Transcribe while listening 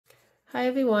Hi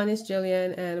everyone, it's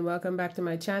Gillian and welcome back to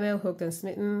my channel, Hooked and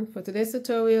Smitten. For today's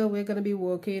tutorial, we're going to be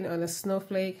working on a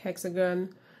snowflake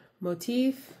hexagon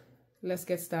motif. Let's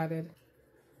get started.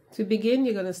 To begin,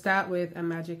 you're going to start with a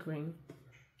magic ring.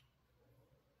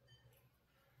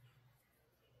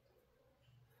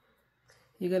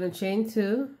 You're going to chain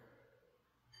 2.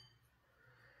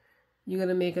 You're going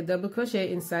to make a double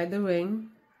crochet inside the ring.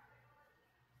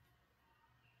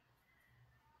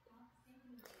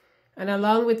 And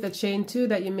along with the chain 2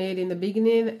 that you made in the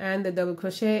beginning and the double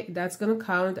crochet, that's going to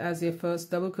count as your first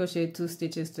double crochet 2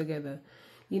 stitches together.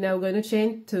 You're now going to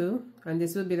chain 2, and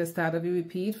this will be the start of your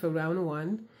repeat for round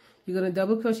 1. You're going to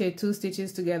double crochet 2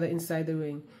 stitches together inside the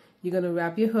ring. You're going to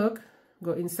wrap your hook,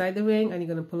 go inside the ring, and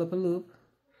you're going to pull up a loop.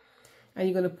 And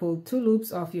you're going to pull 2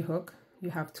 loops off your hook. You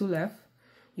have 2 left.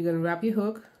 You're going to wrap your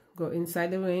hook, go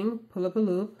inside the ring, pull up a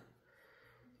loop.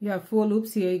 You have 4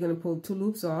 loops here. You're going to pull 2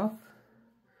 loops off.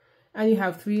 And you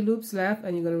have 3 loops left,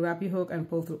 and you're going to wrap your hook and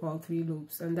pull through all 3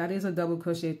 loops. And that is a double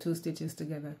crochet 2 stitches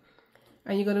together.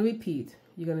 And you're going to repeat.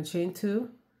 You're going to chain 2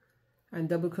 and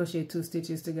double crochet 2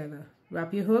 stitches together.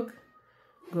 Wrap your hook,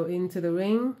 go into the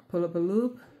ring, pull up a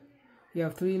loop. You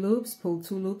have 3 loops, pull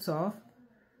 2 loops off.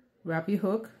 Wrap your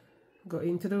hook, go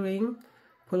into the ring,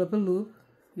 pull up a loop.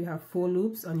 You have 4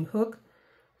 loops on your hook,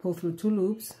 pull through 2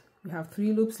 loops. You have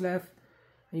 3 loops left,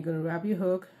 and you're going to wrap your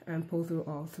hook and pull through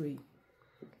all 3.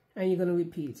 And you're going to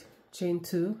repeat, chain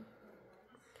 2,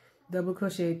 double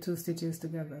crochet 2 stitches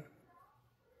together.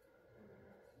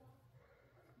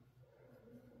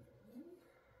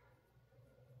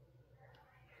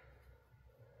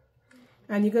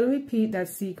 And you're going to repeat that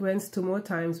sequence 2 more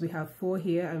times. We have 4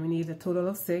 here, and we need a total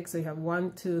of 6. So you have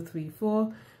 1, 2, 3,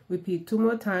 4. Repeat 2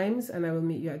 more times, and I will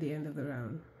meet you at the end of the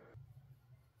round.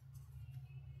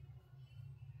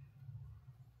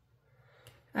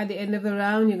 At the end of the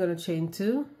round, you're going to chain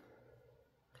 2.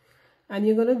 And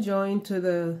you're going to join to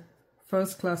the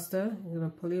first cluster. You're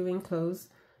going to pull your ring close,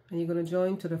 and you're going to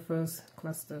join to the first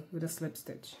cluster with a slip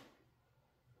stitch.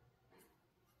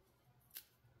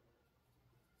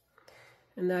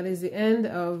 And that is the end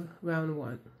of round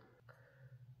 1.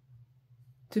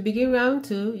 To begin round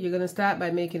 2, you're going to start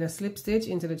by making a slip stitch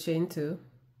into the chain 2.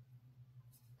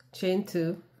 Chain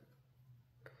 2.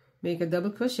 Make a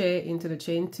double crochet into the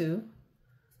chain 2.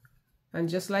 And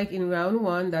just like in round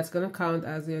 1, that's going to count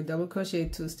as your double crochet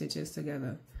 2 stitches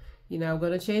together. You're now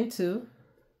going to chain 2,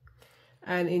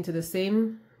 and into the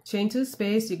same chain 2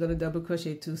 space, you're going to double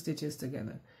crochet 2 stitches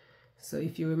together. So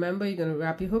if you remember, you're going to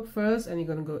wrap your hook first, and you're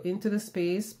going to go into the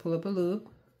space, pull up a loop.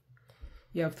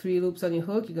 You have 3 loops on your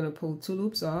hook. You're going to pull 2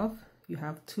 loops off. You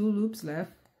have 2 loops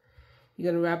left. You're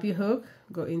going to wrap your hook,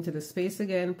 go into the space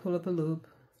again, pull up a loop.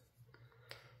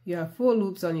 You have 4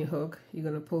 loops on your hook. You're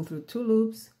going to pull through 2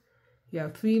 loops. You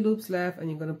have 3 loops left, and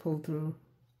you're going to pull through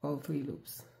all 3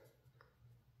 loops.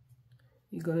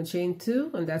 You're going to chain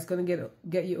 2, and that's going to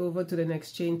get you over to the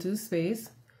next chain 2 space.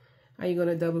 And you're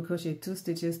going to double crochet 2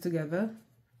 stitches together.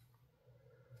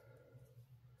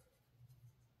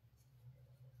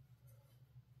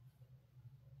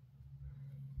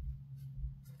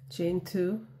 Chain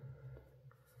 2.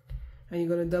 And you're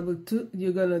going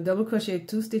to double crochet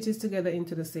 2 stitches together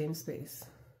into the same space.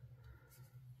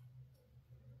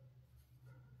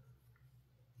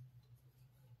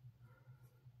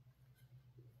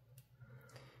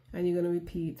 And you're going to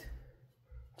repeat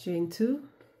chain 2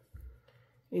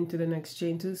 into the next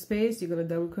chain 2 space. You're going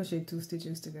to double crochet 2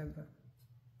 stitches together.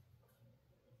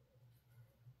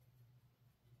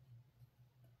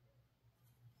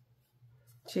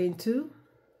 Chain 2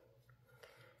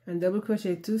 and double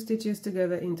crochet 2 stitches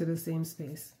together into the same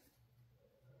space.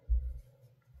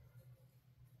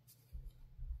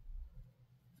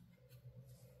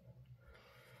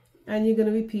 And you're going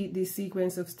to repeat this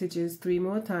sequence of stitches 3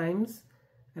 more times.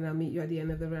 And I'll meet you at the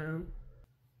end of the round.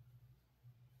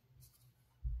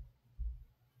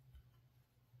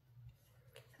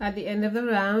 At the end of the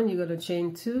round, you're going to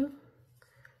chain 2,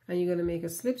 and you're going to make a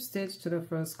slip stitch to the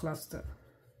first cluster.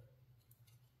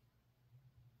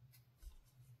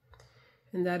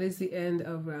 And that is the end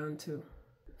of round 2.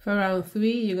 For round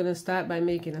 3, you're going to start by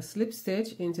making a slip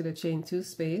stitch into the chain 2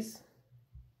 space.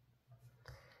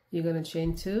 You're going to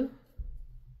chain 2.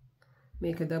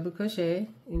 Make a double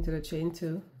crochet into the chain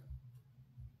 2.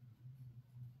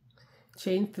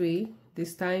 Chain 3.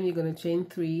 This time you're going to chain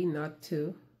 3, not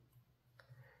 2.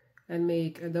 And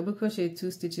make a double crochet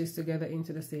 2 stitches together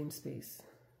into the same space.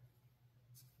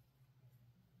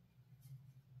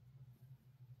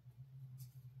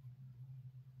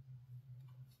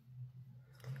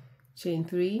 Chain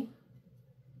 3.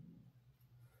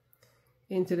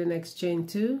 Into the next chain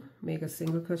 2, make a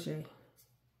single crochet.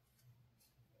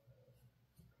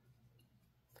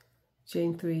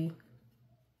 chain 3,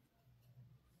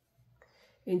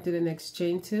 into the next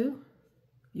chain 2,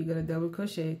 you're going to double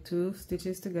crochet 2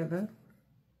 stitches together,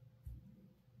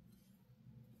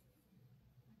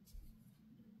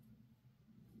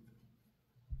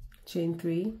 chain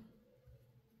 3,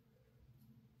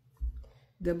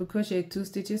 double crochet 2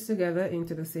 stitches together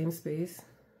into the same space,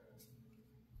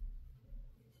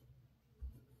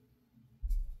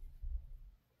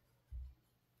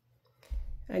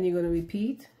 and you're going to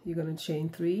repeat. You're going to chain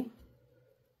 3,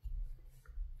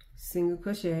 single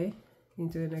crochet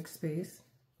into the next space,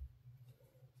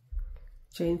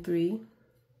 chain 3,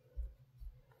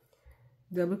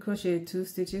 double crochet 2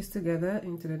 stitches together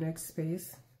into the next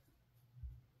space,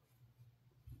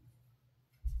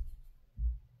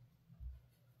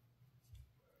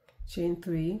 chain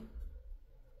 3,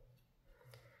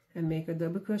 and make a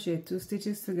double crochet 2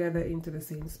 stitches together into the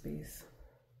same space.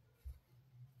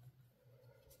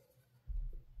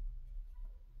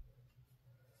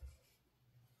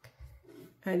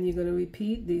 And you're going to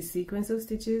repeat this sequence of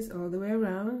stitches all the way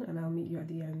around, and I'll meet you at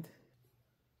the end.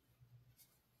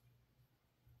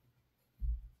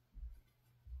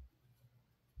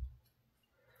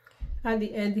 At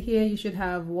the end here, you should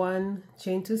have 1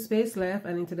 chain 2 space left,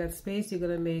 and into that space you're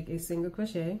going to make a single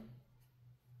crochet.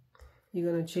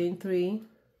 You're going to chain 3,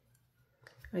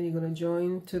 and you're going to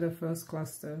join to the first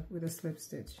cluster with a slip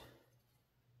stitch.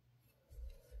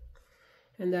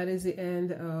 And that is the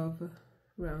end of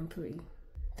round 3.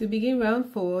 To begin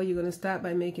round 4, you're going to start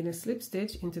by making a slip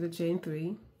stitch into the chain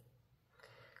 3,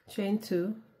 chain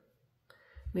 2,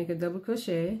 make a double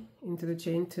crochet into the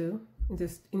chain 2,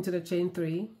 into the chain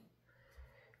 3,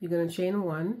 you're going to chain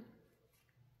 1,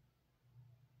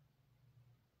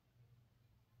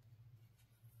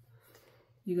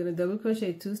 you're going to double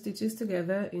crochet 2 stitches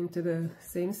together into the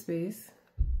same space,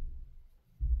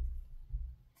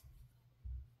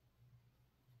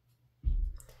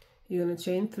 you're going to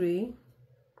chain 3,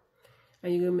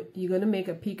 and you're going to make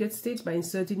a picot stitch by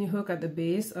inserting your hook at the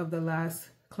base of the last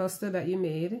cluster that you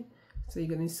made. So you're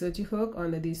going to insert your hook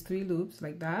under these 3 loops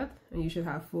like that, and you should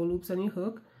have 4 loops on your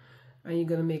hook, and you're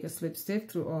going to make a slip stitch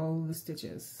through all the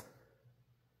stitches.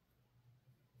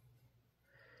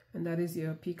 And that is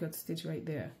your picot stitch right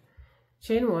there.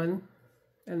 Chain 1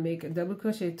 and make a double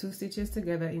crochet 2 stitches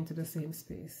together into the same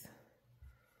space.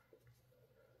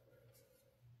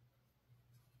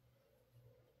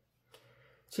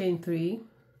 Chain 3,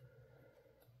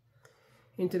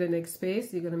 into the next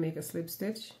space you're going to make a slip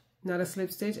stitch, not a slip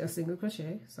stitch, a single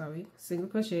crochet, sorry, single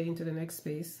crochet into the next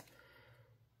space,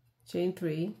 chain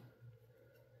 3,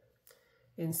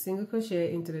 and single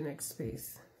crochet into the next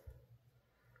space,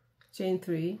 chain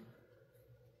 3,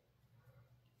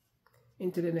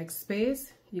 into the next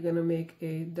space you're going to make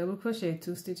a double crochet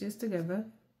 2 stitches together,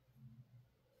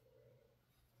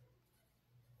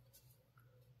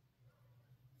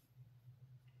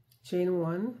 chain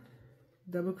 1,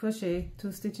 double crochet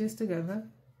 2 stitches together,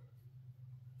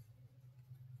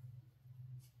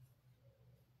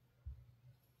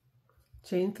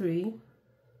 chain 3,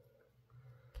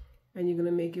 and you're going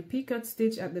to make your picot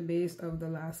stitch at the base of the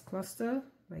last cluster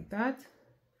like that,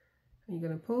 and you're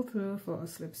going to pull through for a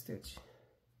slip stitch,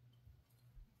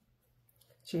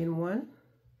 chain 1,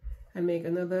 and make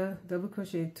another double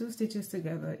crochet 2 stitches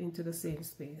together into the same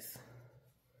space.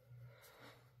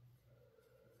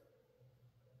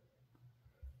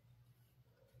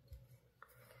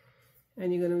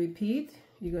 And you're going to repeat.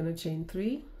 You're going to chain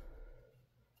 3,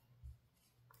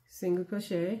 single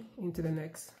crochet into the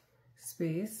next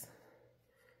space,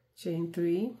 chain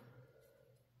 3,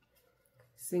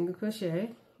 single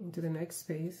crochet into the next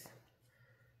space,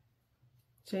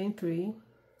 chain 3,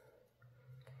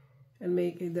 and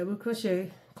make a double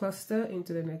crochet cluster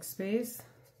into the next space,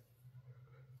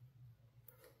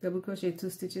 double crochet 2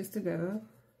 stitches together,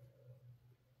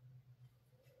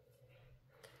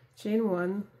 chain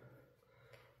 1,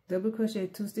 double crochet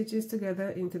 2 stitches together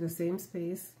into the same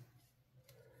space,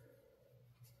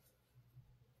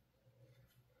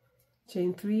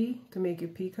 chain 3 to make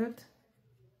your picot,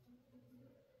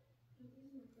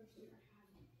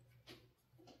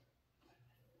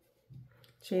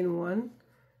 chain 1,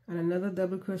 and another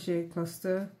double crochet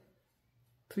cluster,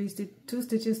 2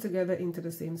 stitches together into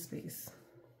the same space.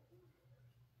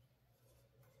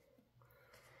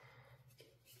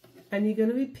 And you're going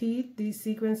to repeat this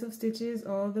sequence of stitches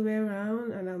all the way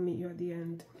around, and I'll meet you at the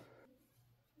end.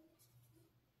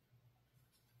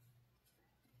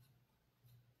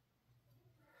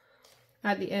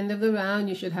 At the end of the round,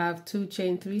 you should have 2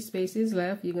 chain 3 spaces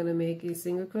left. You're going to make a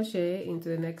single crochet into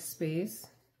the next space,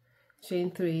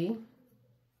 chain 3,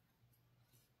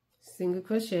 single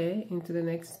crochet into the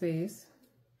next space,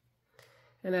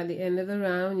 And at the end of the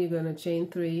round, you're going to chain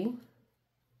 3,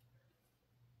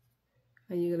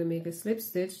 and you're going to make a slip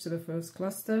stitch to the first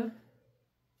cluster.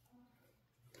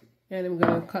 And I'm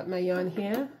going to cut my yarn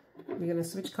here. We're going to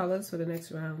switch colors for the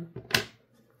next round.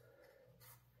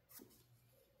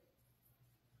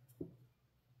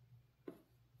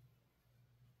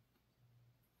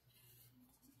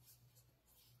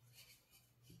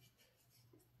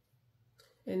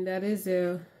 And that is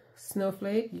a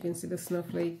snowflake. You can see the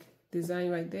snowflake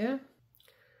design right there.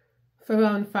 For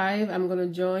round 5, I'm going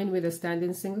to join with a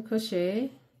standing single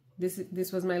crochet.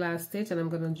 This was my last stitch, and I'm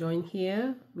going to join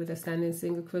here with a standing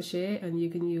single crochet, and you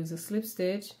can use a slip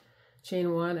stitch,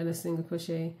 chain 1 and a single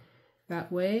crochet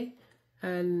that way.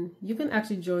 And you can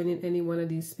actually join in any one of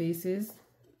these spaces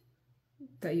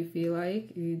that you feel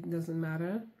like. It doesn't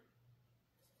matter.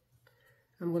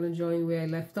 I'm going to join where I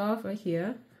left off right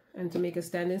here, and to make a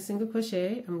standing single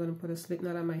crochet, I'm going to put a slip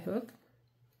knot on my hook,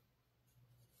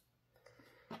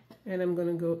 and I'm going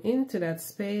to go into that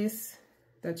space,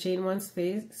 that chain 1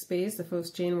 space, the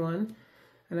first chain 1,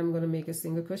 and I'm going to make a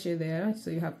single crochet there.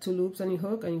 So you have 2 loops on your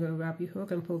hook, and you're going to wrap your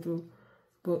hook and pull through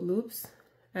both loops,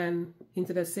 and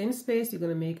into that same space you're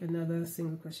going to make another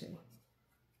single crochet.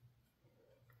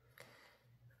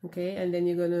 Okay, and then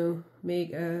you're going to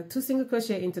make 2 single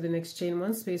crochet into the next chain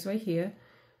 1 space right here,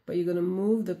 but you're going to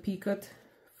move the picot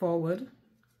forward.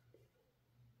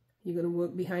 You're going to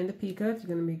work behind the picot. You're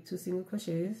going to make 2 single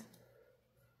crochets.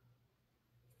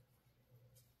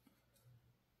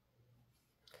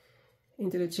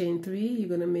 Into the chain 3, you're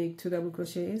going to make 2 double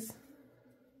crochets.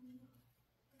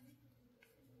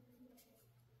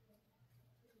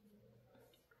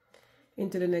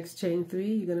 Into the next chain 3,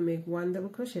 you're going to make 1 double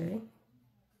crochet.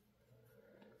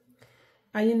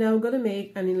 And you're now going to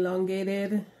make an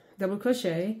elongated double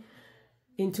crochet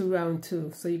into round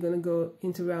 2. So you're going to go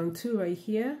into round 2 right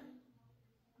here,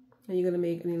 and you're going to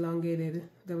make an elongated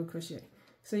double crochet.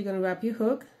 So you're going to wrap your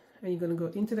hook, and you're going to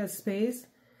go into that space.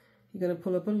 You're going to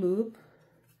pull up a loop,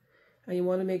 and you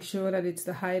want to make sure that it's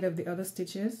the height of the other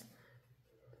stitches,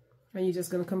 and you're just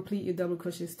going to complete your double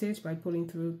crochet stitch by pulling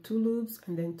through 2 loops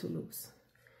and then 2 loops.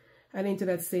 And into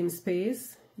that same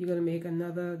space you're going to make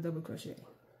another double crochet.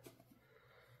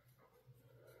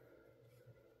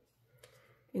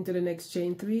 Into the next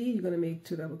chain 3 you're going to make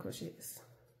 2 double crochets.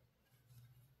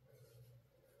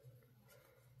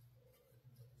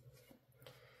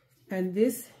 And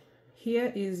this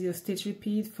here is your stitch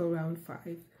repeat for round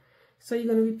 5. So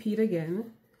you're going to repeat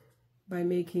again by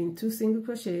making 2 single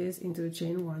crochets into the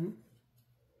chain 1.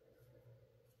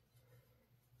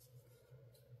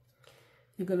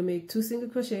 You're going to make 2 single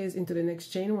crochets into the next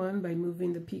chain 1 by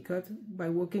moving the picot, by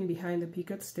working behind the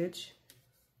picot stitch.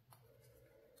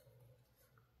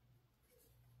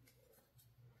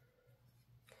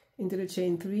 Into the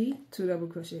chain 3, 2 double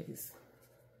crochets.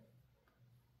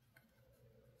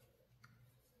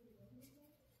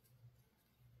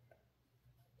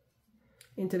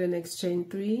 Into the next chain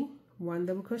 3, 1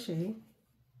 double crochet,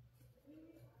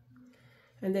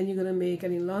 and then you're going to make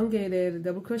an elongated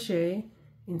double crochet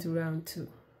into round 2,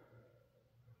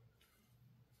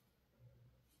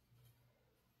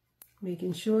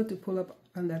 making sure to pull up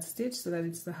on that stitch so that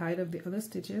it's the height of the other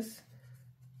stitches,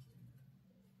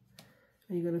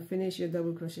 and you're going to finish your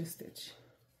double crochet stitch.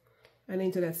 And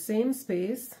into that same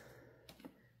space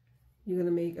you're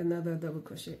going to make another double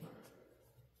crochet.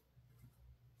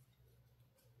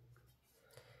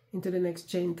 Into the next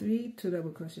chain 3, 2 double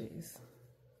crochets.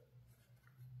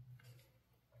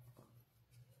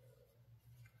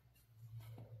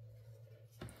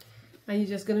 And you're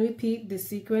just going to repeat this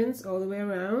sequence all the way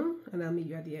around, and I'll meet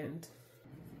you at the end.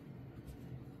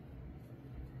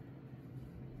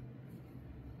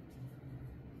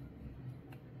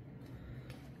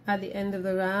 At the end of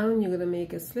the round you're going to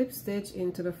make a slip stitch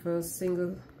into the first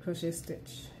single crochet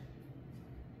stitch.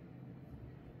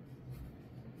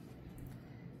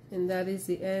 And that is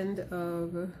the end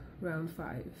of round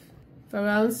 5. For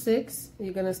round 6,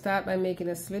 you're going to start by making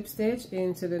a slip stitch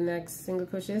into the next single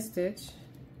crochet stitch,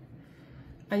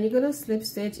 and you're going to slip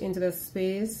stitch into the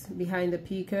space behind the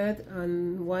picot.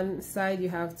 On one side you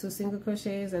have 2 single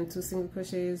crochets and 2 single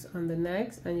crochets on the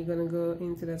next, and you're going to go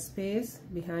into the space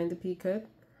behind the picot,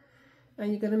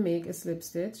 and you're going to make a slip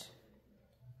stitch,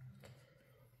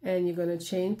 and you're going to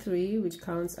chain 3, which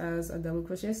counts as a double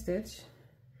crochet stitch.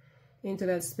 Into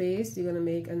that space you're going to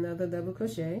make another double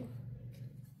crochet,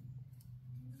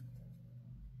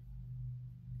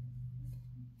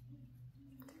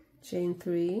 chain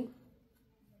 3,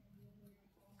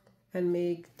 and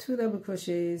make 2 double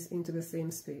crochets into the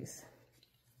same space.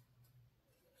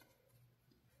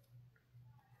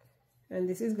 And and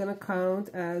this is going to count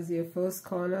as your first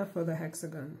corner for the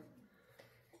hexagon.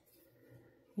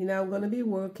 You're now going to be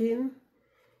working,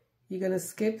 you're going to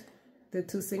skip the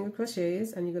 2 single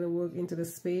crochets and you're going to work into the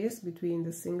space between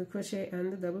the single crochet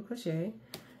and the double crochet,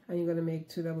 and you're going to make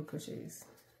 2 double crochets.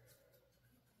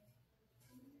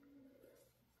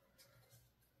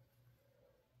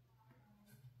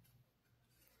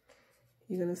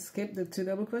 You're going to skip the 2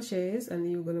 double crochets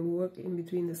and you're going to work in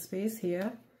between the space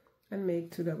here and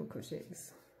make 2 double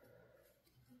crochets.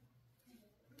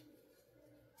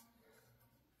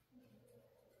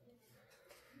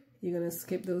 You're going to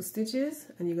skip those stitches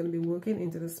and you're going to be working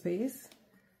into the space,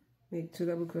 make 2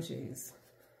 double crochets.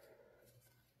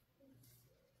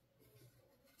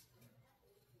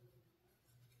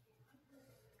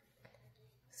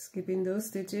 Skipping those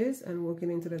stitches and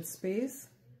working into that space,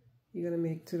 you're going to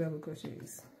make 2 double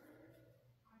crochets.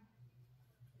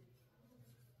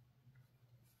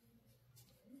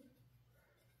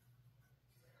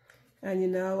 And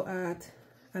you're now at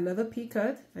another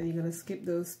picot and you're going to skip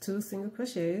those 2 single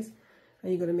crochets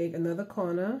and you're going to make another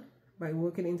corner by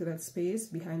working into that space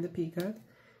behind the picot.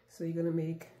 So you're going to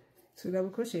make 2 double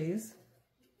crochets.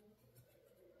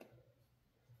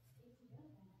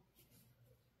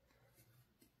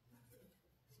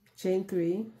 Chain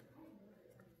 3.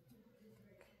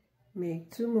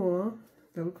 Make 2 more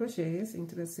double crochets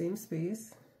into the same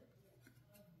space.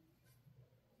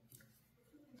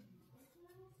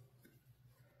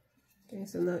 Okay,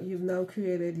 so now you've now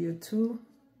created your 2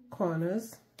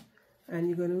 corners, and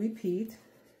you're going to repeat,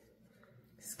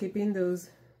 skipping those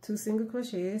 2 single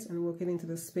crochets and working into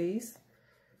the space,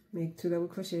 make 2 double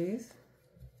crochets.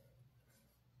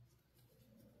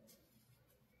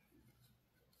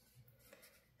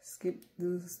 Skip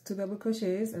those 2 double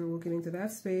crochets and working into that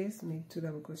space, make 2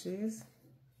 double crochets.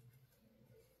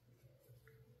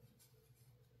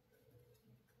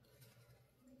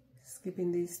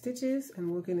 Skipping these stitches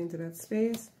and working into that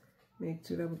space, make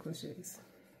 2 double crochets.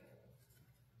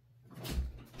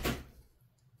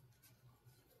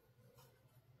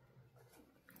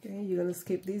 Okay, you're going to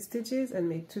skip these stitches and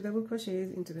make 2 double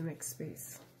crochets into the next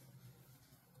space.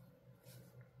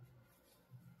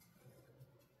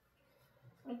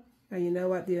 And you're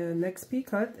now at the next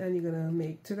picot and you're going to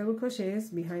make 2 double crochets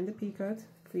behind the picot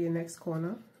for your next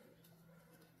corner.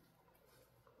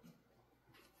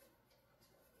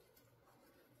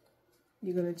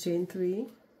 You're going to chain 3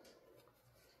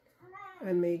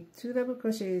 and make 2 double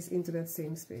crochets into that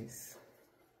same space.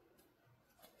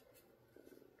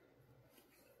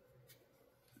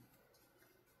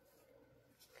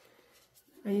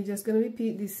 And you're just going to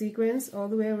repeat this sequence all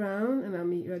the way around, and I'll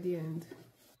meet you at the end.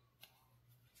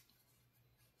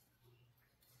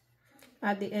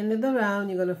 At the end of the round,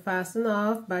 you're going to fasten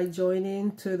off by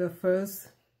joining to the first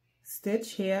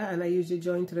stitch here, and I usually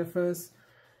join to the first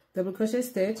double crochet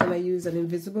stitch, and I use an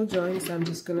invisible join, so I'm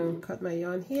just going to cut my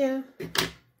yarn here.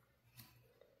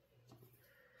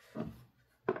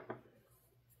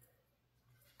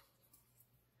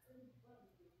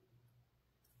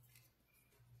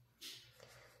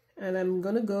 And I'm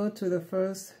going to go to the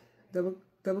first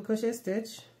double crochet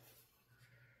stitch,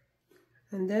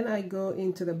 and then I go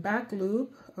into the back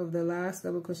loop of the last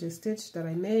double crochet stitch that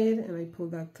I made, and I pull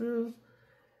that through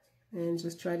and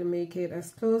just try to make it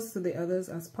as close to the others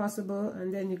as possible,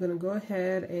 and then you're going to go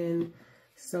ahead and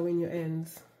sew in your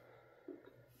ends.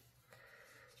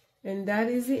 And that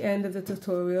is the end of the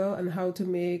tutorial on how to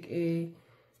make a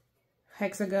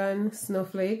hexagon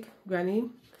snowflake granny.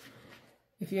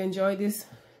 If you enjoyed this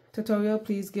tutorial,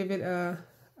 please give it a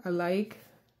like,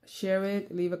 share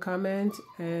it, leave a comment,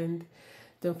 and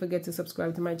don't forget to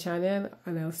subscribe to my channel,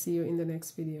 and I'll see you in the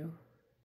next video.